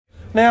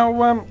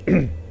Now,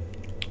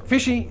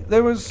 Fishy,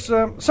 there was...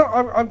 so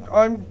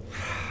I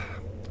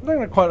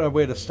don't quite know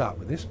where to start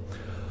with this.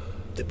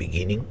 The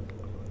beginning?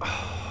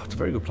 It's a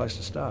very good place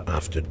to start.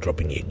 After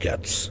dropping your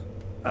guts.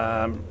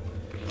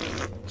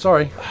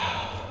 Sorry.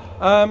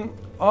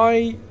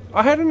 I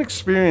had an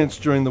experience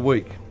during the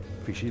week,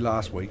 Fishy,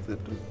 last week,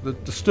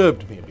 that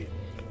disturbed me a bit.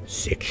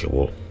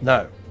 Sexual?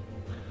 No,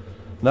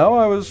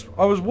 I was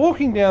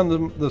walking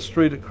down the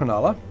street at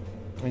Cronulla,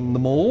 in the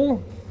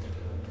mall,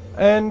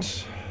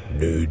 and...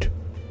 Nude?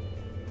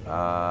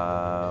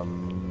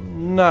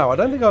 No, I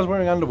don't think I was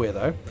wearing underwear,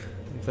 though,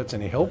 if that's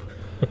any help.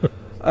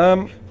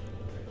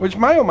 Which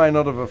may or may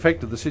not have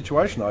affected the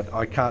situation.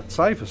 I can't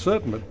say for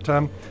certain,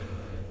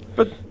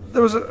 but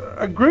there was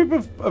a group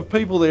of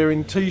people there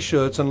in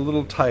T-shirts and a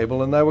little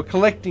table, and they were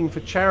collecting for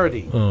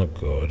charity. Oh,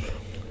 God.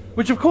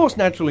 Which, of course,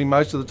 naturally,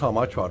 most of the time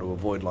I try to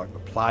avoid like the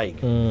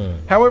plague.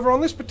 However, on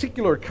this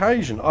particular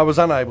occasion, I was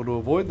unable to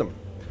avoid them.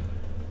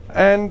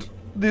 And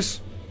this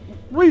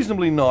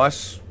reasonably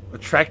nice,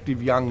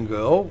 attractive young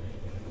girl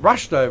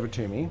rushed over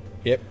to me.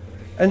 Yep.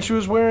 And she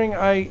was wearing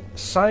a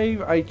Save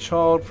a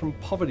Child from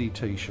Poverty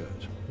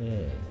T-shirt.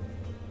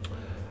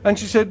 And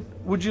she said,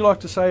 "Would you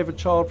like to save a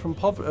child from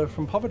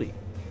poverty?"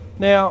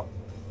 Now,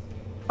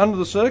 under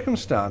the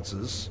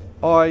circumstances,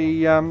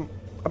 I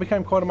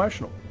became quite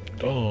emotional.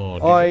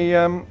 Oh,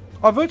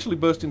 I virtually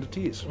burst into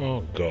tears.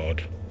 Oh,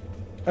 God.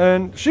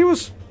 And she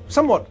was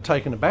somewhat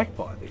taken aback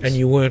by this. And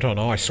you weren't on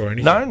ice or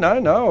anything?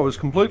 No. I was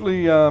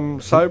completely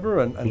sober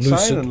and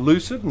sane and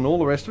lucid and all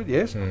the rest of it,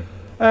 yes.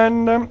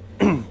 And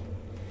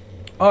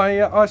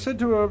I said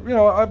to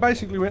her, I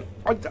basically went,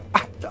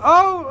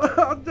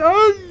 and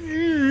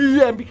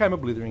became a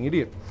blithering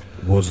idiot.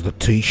 Was the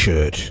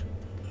T-shirt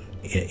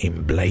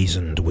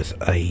emblazoned with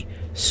a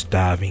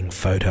starving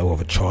photo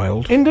of a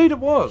child? Indeed it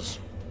was.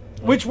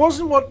 Which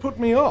wasn't what put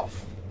me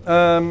off.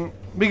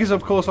 Because,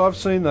 of course, I've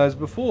seen those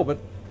before, but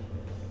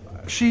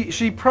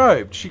she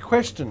probed, she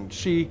questioned,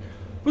 she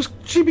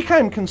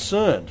became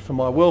concerned for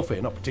my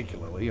welfare, not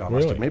particularly, I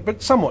must admit,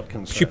 but somewhat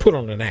concerned. She put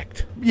on an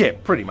act. Yeah,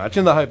 pretty much,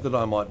 in the hope that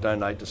I might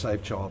donate to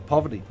Save Child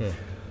Poverty.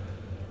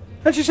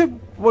 And she said,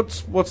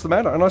 what's the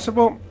matter? And I said,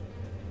 well,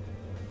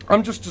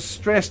 I'm just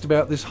distressed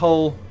about this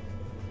whole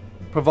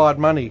provide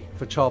money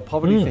for child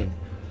poverty thing.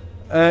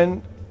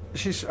 And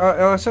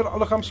I said,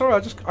 look, I'm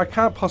sorry, I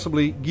can't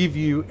possibly give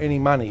you any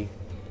money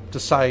to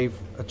save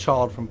a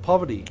child from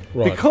poverty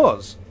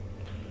because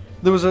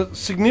there was a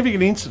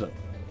significant incident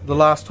the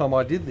last time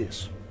I did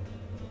this.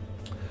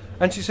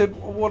 And she said,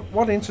 well,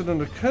 what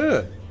incident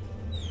occurred?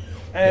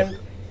 And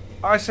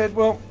I said,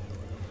 well,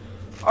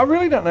 I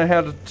really don't know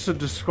how to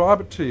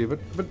describe it to you,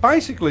 but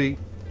basically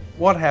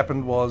what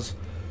happened was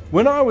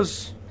when I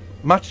was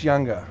much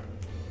younger,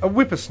 a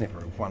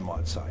whippersnapper, one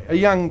might say, a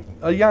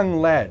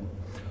young lad,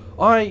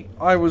 I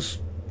was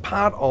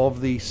part of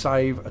the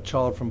Save a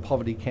Child from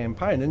Poverty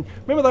campaign. And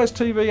remember those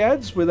TV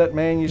ads where that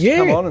man used to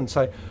come on and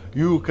say,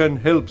 "You can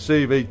help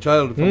save a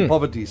child from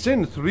poverty.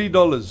 Send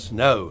 $3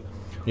 now."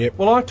 Yep.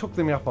 Well, I took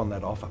them up on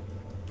that offer.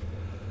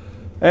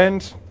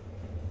 And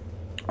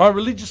I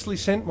religiously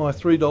sent my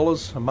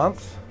 $3 a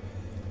month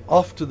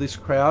off to this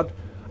crowd,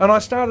 and I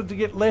started to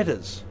get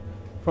letters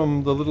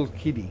from the little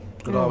kiddie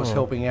that I was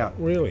helping out.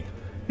 Really?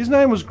 His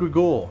name was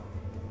Grigor.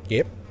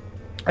 Yep.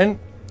 And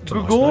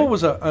Grigor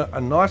was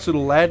a nice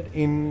little lad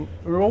in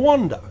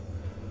Rwanda.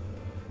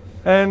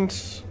 And,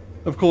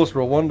 of course,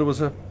 Rwanda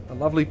was a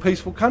lovely,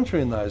 peaceful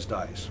country in those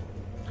days.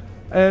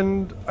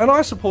 And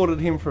I supported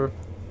him for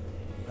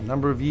a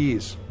number of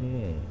years.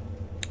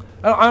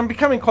 I'm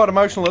becoming quite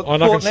emotional at the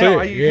thought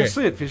now. You can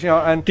see it, Fish.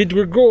 And did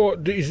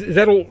Grigor, is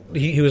that all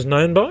he was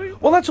known by?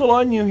 Well, that's all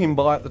I knew him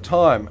by at the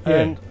time. Yeah.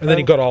 And then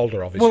he got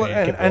older, obviously.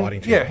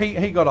 Well,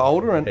 he got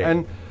older.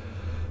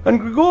 And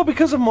Grigor,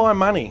 because of my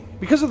money,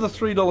 because of the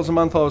 $3 a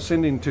month I was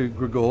sending to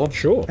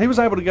Grigor, he was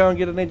able to go and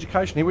get an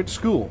education. He went to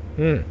school.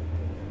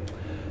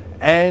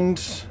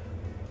 And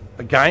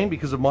again,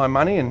 because of my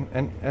money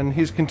and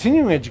his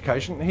continuing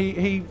education,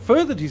 he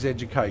furthered his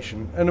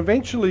education and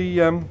eventually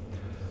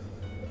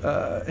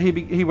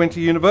he went to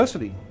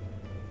university.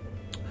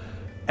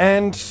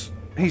 And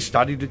he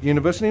studied at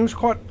university. He was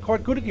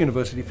quite good at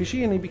university,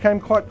 Fishy, and he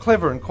became quite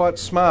clever and quite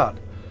smart.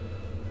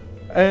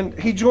 And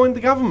he joined the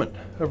government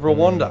of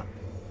Rwanda.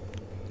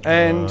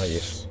 And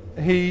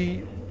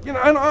he, and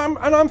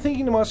I'm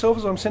thinking to myself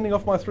as I'm sending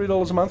off my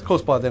 $3 a month. Of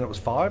course, by then it was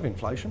 $5,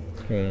 inflation.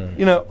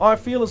 I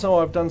feel as though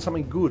I've done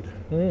something good.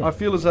 I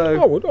feel as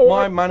though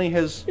my money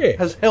has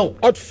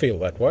helped. I'd feel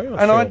that way.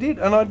 I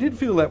did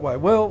feel that way.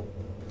 Well,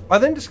 I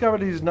then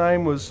discovered his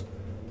name was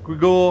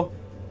Grigor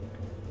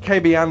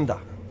Kabianda.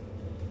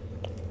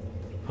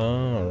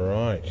 Oh,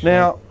 right.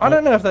 Now, I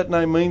don't know if that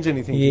name means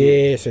anything to you.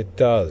 Yes, it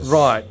does.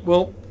 Right.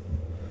 Well,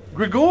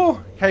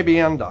 Grigor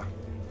Kabianda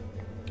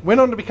went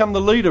on to become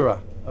the leader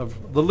of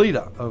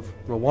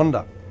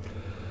Rwanda.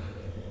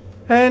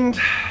 And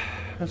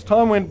as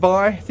time went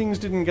by, things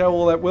didn't go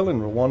all that well in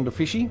Rwanda,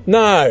 Fishy.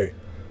 No.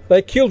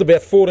 They killed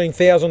about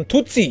 14,000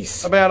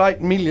 Tutsis. About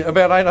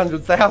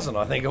 800,000,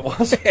 I think it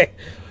was.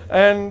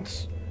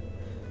 And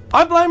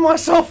I blame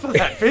myself for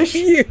that, Fish.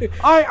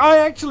 I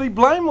actually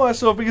blame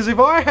myself, because if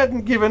I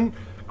hadn't given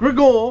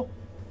Gregor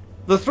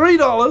the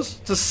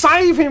 $3 to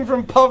save him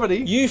from poverty...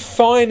 You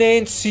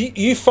financier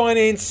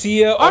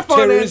of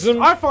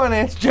terrorism. I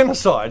finance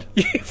genocide.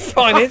 You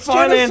finance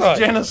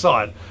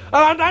genocide. And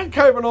I don't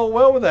cope at all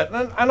well with that.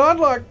 And I'd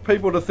like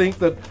people to think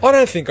that... I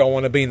don't think I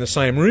want to be in the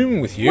same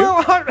room with you.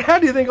 Well, how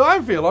do you think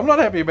I feel? I'm not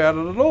happy about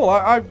it at all.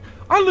 I'd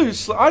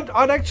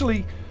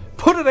actually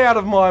put it out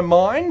of my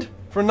mind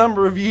for a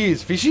number of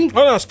years, Fishy. I'd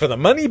ask for the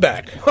money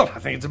back. Well, I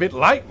think it's a bit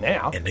late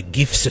now. And a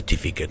gift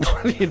certificate.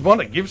 You'd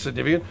want a gift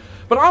certificate.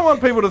 But I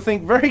want people to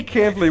think very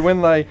carefully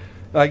when they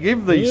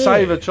give the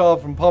Save a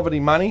Child from Poverty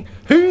money,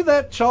 who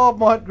that child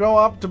might grow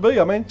up to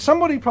be. I mean,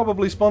 somebody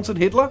probably sponsored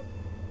Hitler.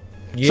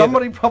 Yeah,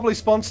 somebody probably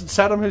sponsored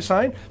Saddam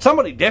Hussein.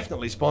 Somebody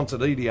definitely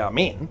sponsored Idi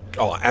Amin.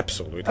 Oh,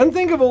 absolutely. And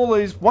think of all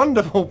these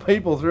wonderful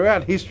people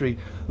throughout history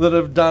that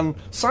have done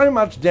so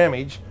much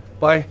damage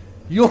by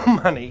your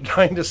money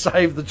going to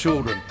save the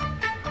children.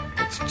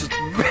 It's just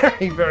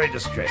very, very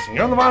distressing.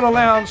 You're on the Vinyl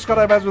Lounge, Scott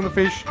O'Baz with the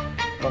Fish.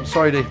 I'm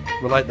sorry to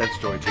relate that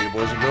story to you,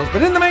 boys and girls.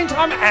 But in the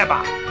meantime,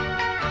 ABBA.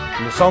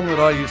 And the song that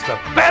I used to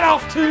bat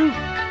off to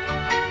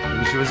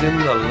when she was in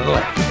the Little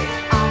House.